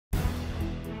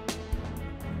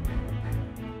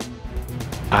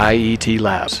IET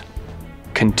Labs,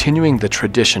 continuing the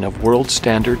tradition of world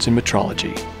standards in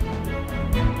metrology.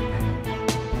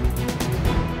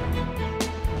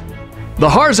 The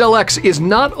HARS LX is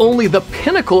not only the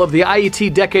pinnacle of the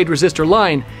IET decade resistor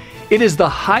line, it is the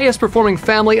highest performing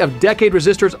family of decade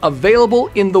resistors available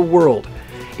in the world.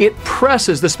 It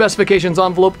presses the specifications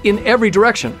envelope in every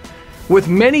direction. With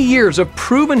many years of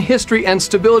proven history and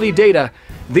stability data,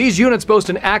 these units boast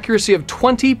an accuracy of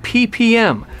 20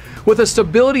 ppm, with a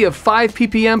stability of 5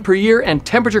 ppm per year and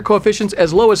temperature coefficients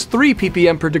as low as 3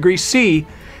 ppm per degree C.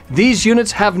 These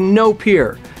units have no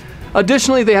peer.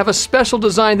 Additionally, they have a special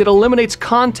design that eliminates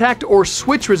contact or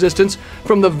switch resistance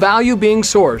from the value being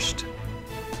sourced.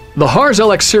 The HARS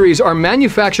L X Series are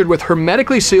manufactured with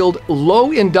hermetically sealed, low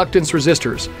inductance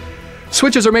resistors.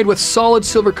 Switches are made with solid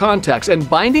silver contacts, and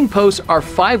binding posts are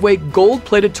 5-way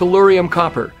gold-plated tellurium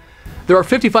copper. There are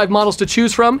 55 models to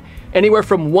choose from, anywhere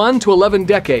from 1 to 11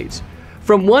 decades,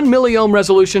 from 1 milli-ohm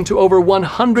resolution to over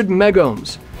 100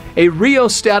 meg-ohms. A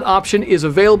rheostat option is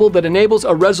available that enables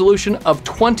a resolution of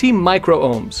 20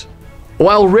 micro-ohms.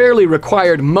 While rarely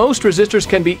required, most resistors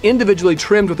can be individually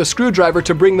trimmed with a screwdriver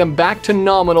to bring them back to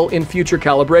nominal in future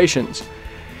calibrations.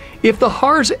 If the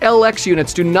HARS LX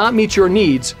units do not meet your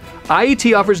needs,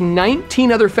 IET offers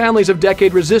 19 other families of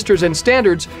decade resistors and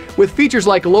standards with features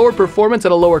like lower performance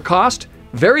at a lower cost,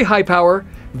 very high power,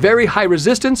 very high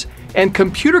resistance, and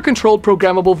computer-controlled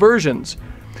programmable versions.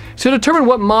 To determine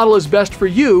what model is best for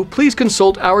you, please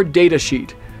consult our data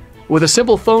sheet. With a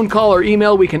simple phone call or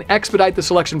email, we can expedite the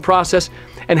selection process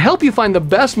and help you find the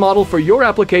best model for your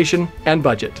application and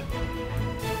budget.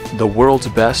 The world's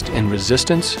best in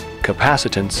resistance,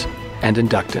 capacitance, and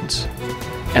inductance,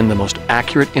 and the most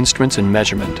accurate instruments in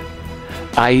measurement.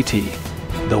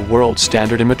 IET, the world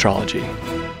standard in metrology.